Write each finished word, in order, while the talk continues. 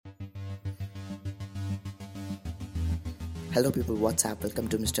Hello people, what's up? Welcome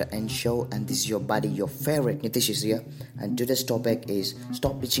to Mr. N Show, and this is your buddy, your favorite Nitish is here. And today's topic is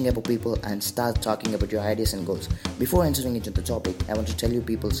stop bitching about people and start talking about your ideas and goals. Before entering into the topic, I want to tell you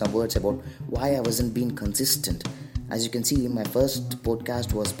people some words about why I wasn't being consistent. As you can see, my first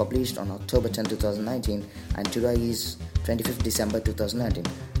podcast was published on October 10, 2019, and today is 25th December 2019.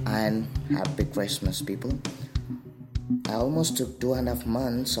 And happy Christmas, people. I almost took 2.5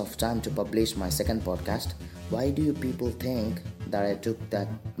 months of time to publish my second podcast. Why do you people think that I took that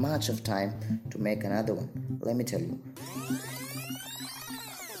much of time to make another one? Let me tell you.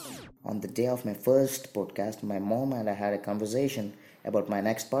 On the day of my first podcast, my mom and I had a conversation about my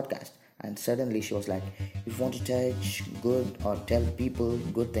next podcast. And suddenly she was like, if you want to teach good or tell people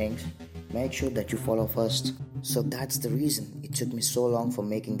good things, make sure that you follow first. So that's the reason it took me so long for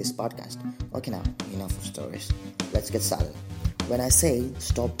making this podcast. Okay, now, enough of stories. Let's get started. When I say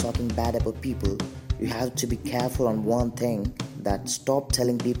stop talking bad about people, you have to be careful on one thing, that stop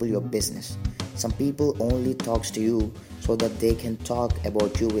telling people your business. Some people only talks to you so that they can talk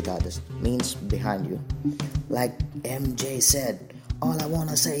about you with others, means behind you. Like MJ said, all I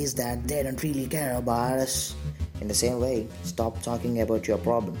wanna say is that they don't really care about us. In the same way, stop talking about your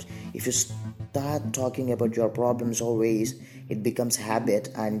problems. If you start talking about your problems always, it becomes habit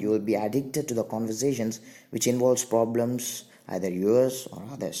and you will be addicted to the conversations which involves problems, either yours or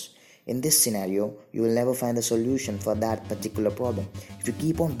others. In this scenario, you will never find a solution for that particular problem if you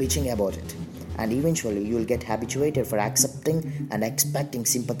keep on bitching about it. And eventually, you will get habituated for accepting and expecting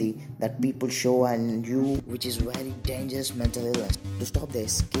sympathy that people show and you, which is very dangerous mental illness. To stop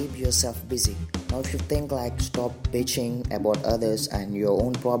this, keep yourself busy. Now, if you think like stop bitching about others and your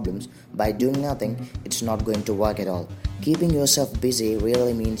own problems by doing nothing, it's not going to work at all. Keeping yourself busy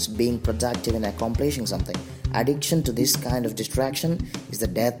really means being productive and accomplishing something. Addiction to this kind of distraction is the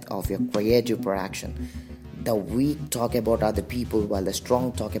death of your creative production. The weak talk about other people while the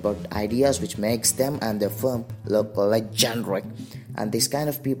strong talk about ideas which makes them and their firm look legendary. And this kind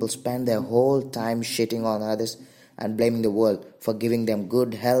of people spend their whole time shitting on others and blaming the world for giving them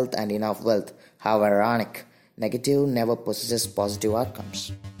good health and enough wealth. How ironic. Negative never possesses positive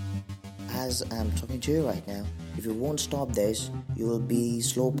outcomes. As I'm talking to you right now, if you won't stop this, you will be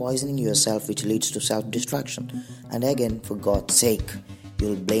slow poisoning yourself, which leads to self-destruction. And again, for God's sake, you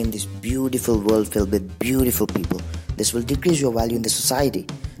will blame this beautiful world filled with beautiful people. This will decrease your value in the society.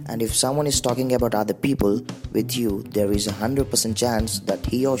 And if someone is talking about other people with you, there is 100% chance that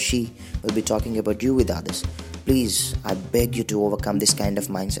he or she will be talking about you with others. Please, I beg you to overcome this kind of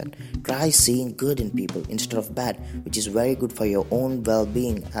mindset. Try seeing good in people instead of bad, which is very good for your own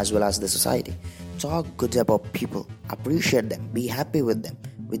well-being as well as the society. Talk good about people, appreciate them, be happy with them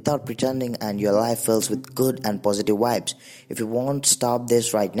without pretending, and your life fills with good and positive vibes. If you won't stop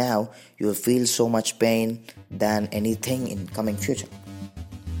this right now, you will feel so much pain than anything in coming future,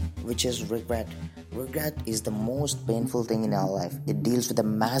 which is regret. Regret is the most painful thing in our life. It deals with a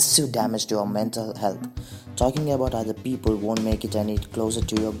massive damage to our mental health. Talking about other people won't make it any closer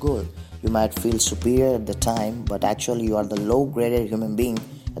to your goal. You might feel superior at the time, but actually you are the low-graded human being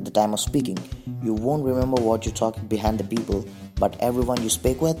at the time of speaking. You won't remember what you talk behind the people, but everyone you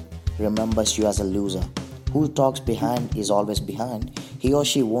speak with remembers you as a loser. Who talks behind is always behind. He or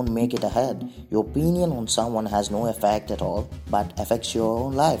she won't make it ahead. Your opinion on someone has no effect at all, but affects your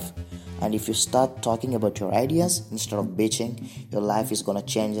own life. And if you start talking about your ideas instead of bitching, your life is gonna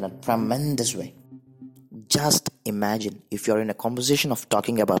change in a tremendous way. Just imagine if you're in a conversation of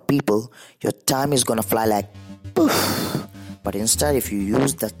talking about people, your time is gonna fly like poof. But instead, if you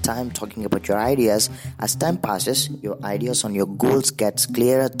use that time talking about your ideas, as time passes, your ideas on your goals gets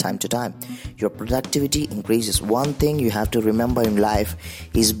clearer time to time. Your productivity increases. One thing you have to remember in life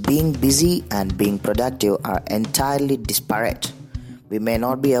is being busy and being productive are entirely disparate. We may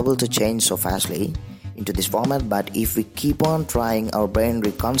not be able to change so fastly into this format, but if we keep on trying, our brain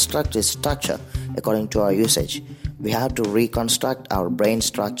reconstructs its structure according to our usage. We have to reconstruct our brain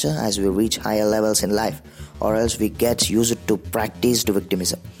structure as we reach higher levels in life, or else we get used to practiced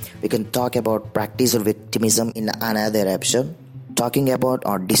victimism. We can talk about practiced victimism in another episode. Talking about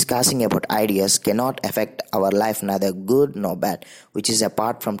or discussing about ideas cannot affect our life, neither good nor bad, which is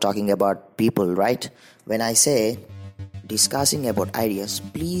apart from talking about people, right? When I say discussing about ideas,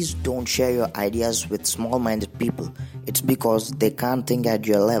 please don't share your ideas with small-minded people. It's because they can't think at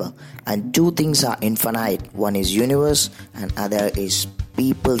your level. And two things are infinite. One is universe and other is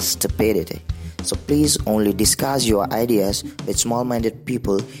people's stupidity. So please only discuss your ideas with small-minded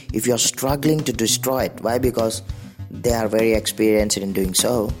people if you're struggling to destroy it. Why? Because they are very experienced in doing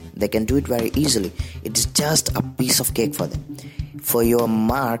so. They can do it very easily. It's just a piece of cake for them. For your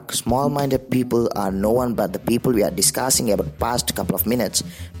mark, small-minded people are no one but the people we are discussing about past couple of minutes.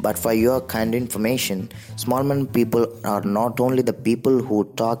 But for your kind information, small-minded people are not only the people who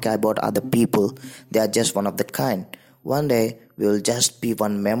talk about other people, they are just one of that kind. One day, we will just be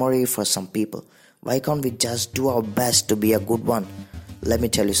one memory for some people. Why can't we just do our best to be a good one? Let me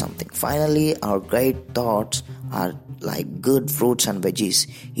tell you something. Finally, our great thoughts are like good fruits and veggies.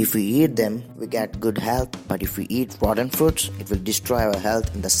 If we eat them, we get good health. But if we eat rotten fruits, it will destroy our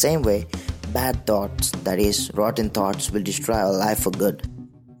health. In the same way, bad thoughts, that is, rotten thoughts, will destroy our life for good.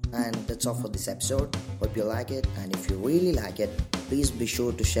 And that's all for this episode. Hope you like it. And if you really like it, please be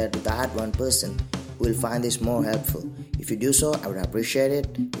sure to share to that one person who will find this more helpful. If you do so, I would appreciate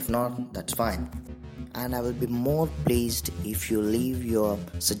it. If not, that's fine. And I will be more pleased if you leave your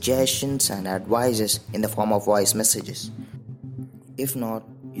suggestions and advices in the form of voice messages. If not,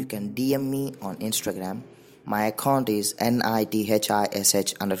 you can DM me on Instagram. My account is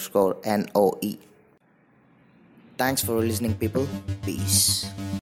NITHISH_NOE. Thanks for listening, people. Peace.